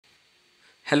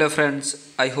Hello friends,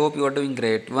 I hope you are doing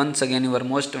great. Once again you are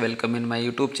most welcome in my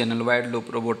YouTube channel Wide Loop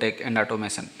Robotech and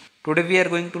Automation. Today we are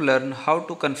going to learn how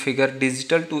to configure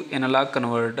digital to analog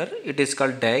converter. It is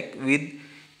called DAC with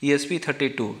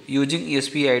ESP32 using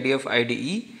ESP-IDF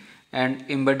IDE and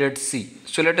Embedded C.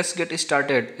 So let us get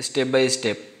started step by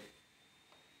step.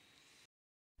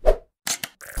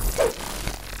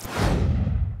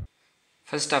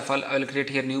 First of all, I will create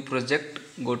here new project.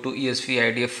 Go to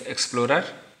ESP-IDF Explorer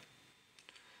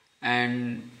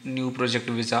and new project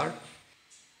wizard,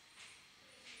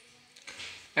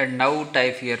 and now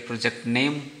type here project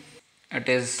name. It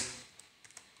is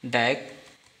DAC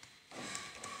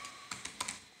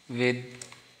with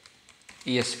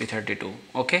ESP32.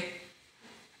 Okay,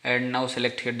 and now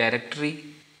select here directory.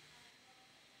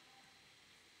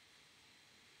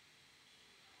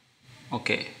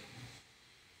 Okay,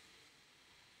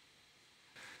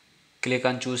 click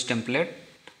on choose template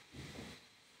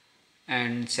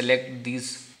and select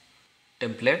this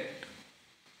template.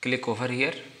 Click over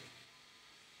here.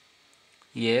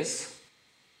 Yes.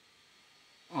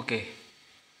 Okay,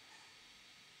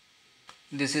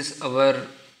 this is our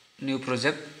new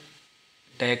project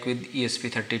DAC with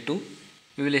ESP32.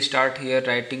 We will start here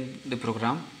writing the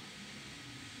program.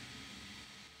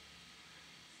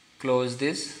 Close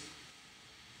this,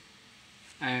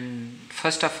 and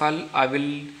first of all I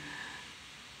will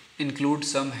include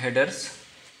some headers.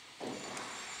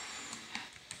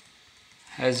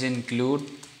 As include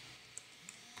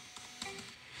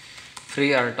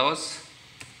FreeRTOS,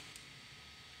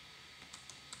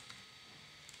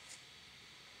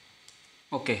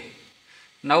 okay.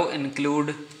 Now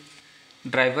include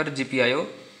driver GPIO,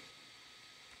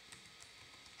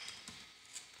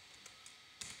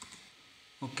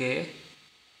 okay.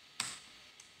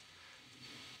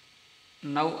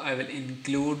 Now I will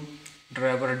include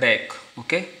driver DAC,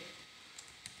 okay.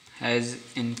 As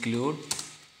include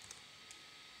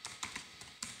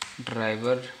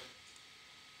driver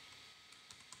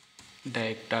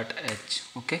DAC.h,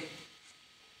 okay.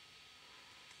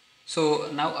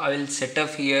 So now I will set up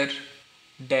here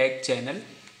DAC channel.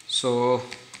 So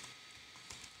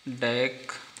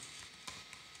DAC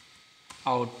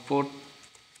output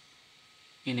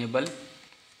enable,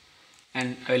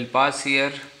 and I will pass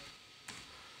here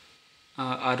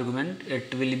argument.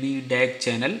 It will be DAC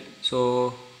channel.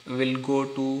 So we will go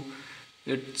to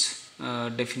its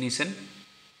definition.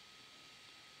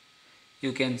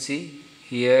 You can see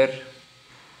here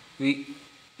we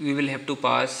will have to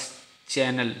pass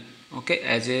channel, okay,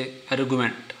 as a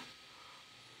argument.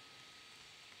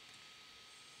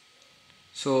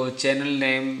 So channel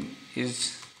name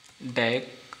is DAC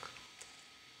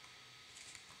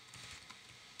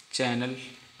channel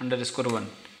underscore 1.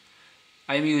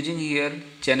 I am using here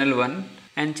channel 1,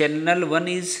 and channel 1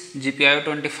 is GPIO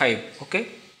 25, okay.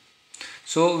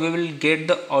 So we will get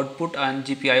the output on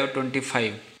GPIO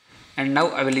 25. And now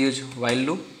I will use while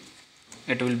loop.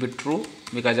 It will be true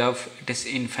because of it is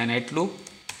infinite loop.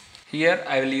 Here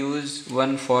I will use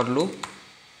one for loop.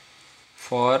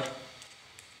 For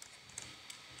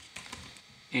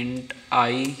int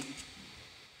I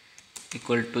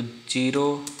equal to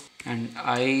 0 and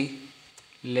I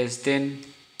less than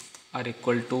or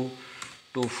equal to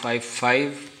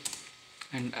 255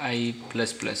 and I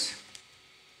plus plus.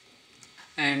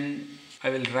 And I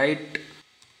will write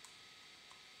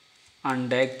on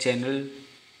DAC channel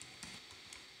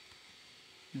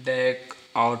DAC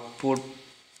output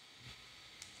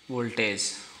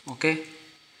voltage, okay,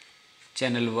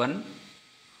 channel 1,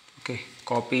 okay.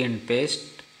 Copy and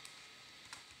paste,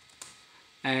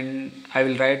 and I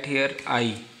will write here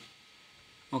I,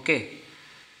 okay.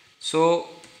 So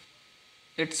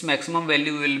its maximum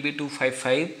value will be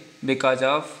 255 because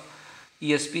of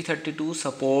ESP32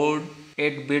 support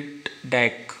 8-bit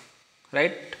DAC,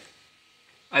 right.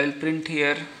 I will print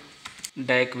here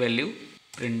DAC value,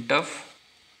 printf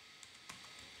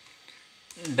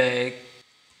DAC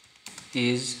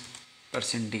is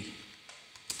 %d,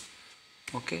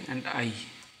 okay, and I,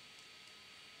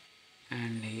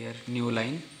 and here new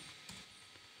line,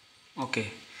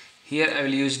 okay. Here I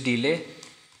will use delay,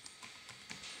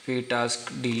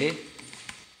 task delay.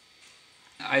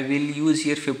 I will use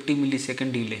here 50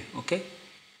 millisecond delay, okay.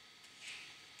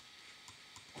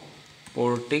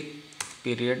 Portic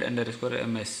period underscore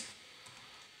ms,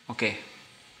 okay.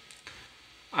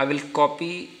 I will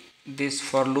copy this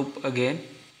for loop again.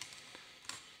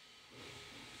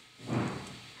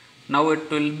 Now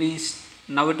it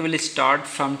will start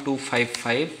from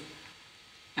 255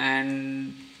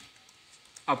 and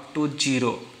up to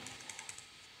 0,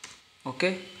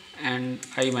 okay, and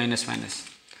I minus minus.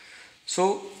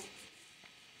 So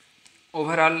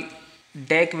overall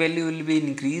DAC value will be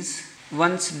increased.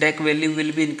 Once DAC value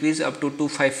will be increased up to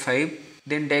 255,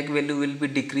 then DAC value will be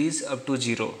decreased up to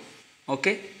 0.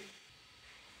 Okay.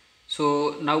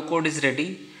 So now code is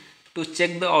ready. To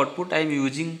check the output I am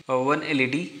using one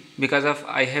LED because of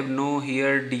I have no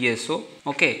here DSO.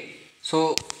 Okay.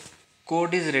 So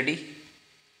code is ready.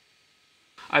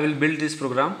 I will build this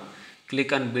program.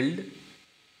 Click on build.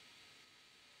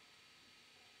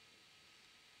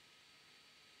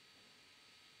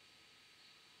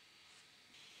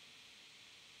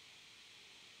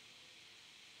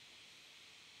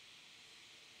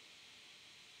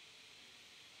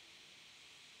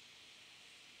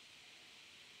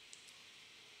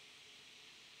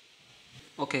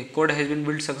 Okay, code has been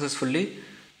built successfully.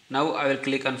 Now I will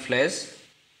click on flash.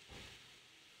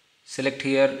 Select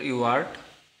here UART.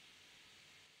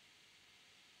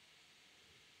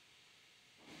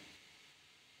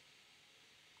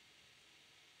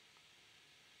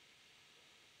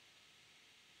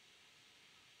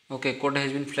 Okay, code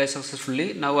has been flashed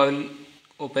successfully. Now I will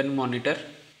open monitor.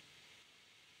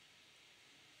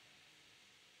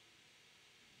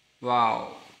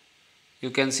 Wow,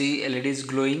 you can see LED is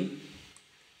glowing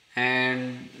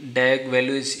and DAC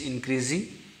value is increasing.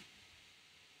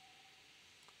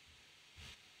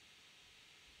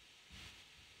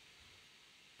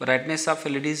 Brightness of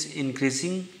LED is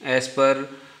increasing as per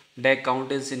DAC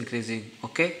count is increasing.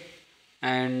 Okay,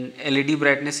 and LED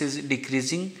brightness is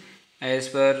decreasing as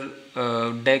per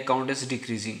DAC count is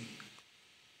decreasing.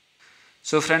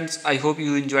 So friends, I hope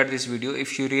you enjoyed this video.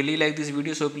 If you really like this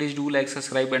video, so please do like,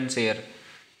 subscribe and share.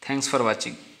 Thanks for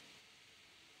watching.